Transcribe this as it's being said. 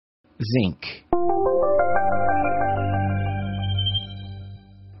Zinc.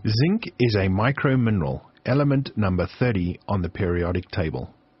 Zinc is a micromineral, element number 30 on the periodic table.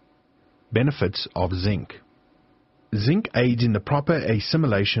 Benefits of zinc. Zinc aids in the proper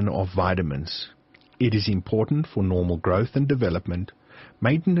assimilation of vitamins. It is important for normal growth and development,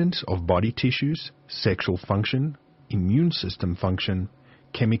 maintenance of body tissues, sexual function, immune system function,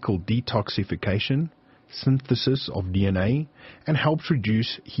 chemical detoxification, synthesis of DNA, and helps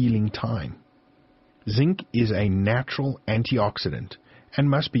reduce healing time. Zinc is a natural antioxidant and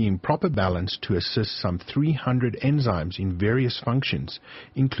must be in proper balance to assist some 300 enzymes in various functions,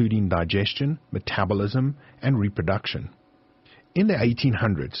 including digestion, metabolism, and reproduction. In the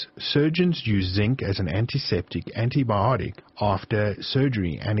 1800s, surgeons used zinc as an antiseptic antibiotic after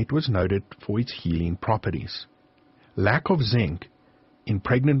surgery, and it was noted for its healing properties. Lack of zinc in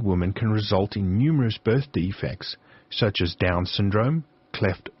pregnant women can result in numerous birth defects such as Down syndrome,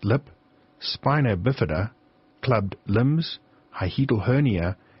 cleft lip, spina bifida, clubbed limbs, hiatal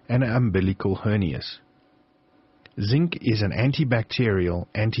hernia, and umbilical hernias. Zinc is an antibacterial,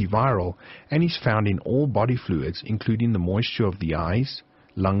 antiviral, and is found in all body fluids, including the moisture of the eyes,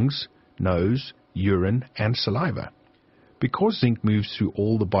 lungs, nose, urine, and saliva. Because zinc moves through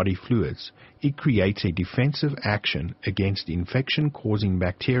all the body fluids, it creates a defensive action against infection-causing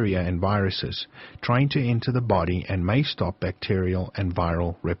bacteria and viruses trying to enter the body and may stop bacterial and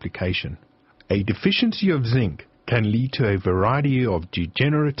viral replication. A deficiency of zinc can lead to a variety of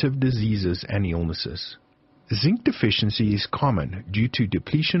degenerative diseases and illnesses. Zinc deficiency is common due to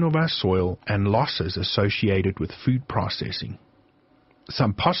depletion of our soil and losses associated with food processing.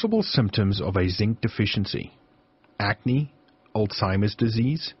 Some possible symptoms of a zinc deficiency: acne, Alzheimer's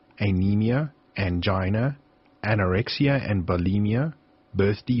disease, anemia, angina, anorexia and bulimia,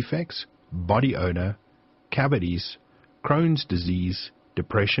 birth defects, body odor, cavities, Crohn's disease,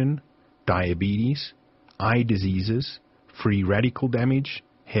 depression, diabetes, eye diseases, free radical damage,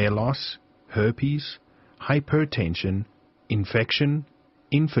 hair loss, herpes, hypertension, infection,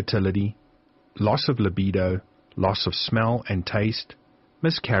 infertility, loss of libido, loss of smell and taste,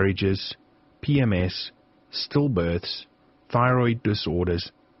 miscarriages, PMS, stillbirths, thyroid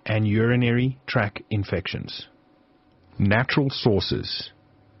disorders, and urinary tract infections. Natural sources: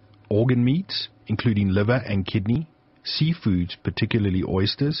 organ meats, including liver and kidney, seafoods, particularly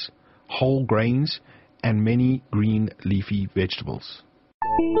oysters, whole grains, and many green leafy vegetables.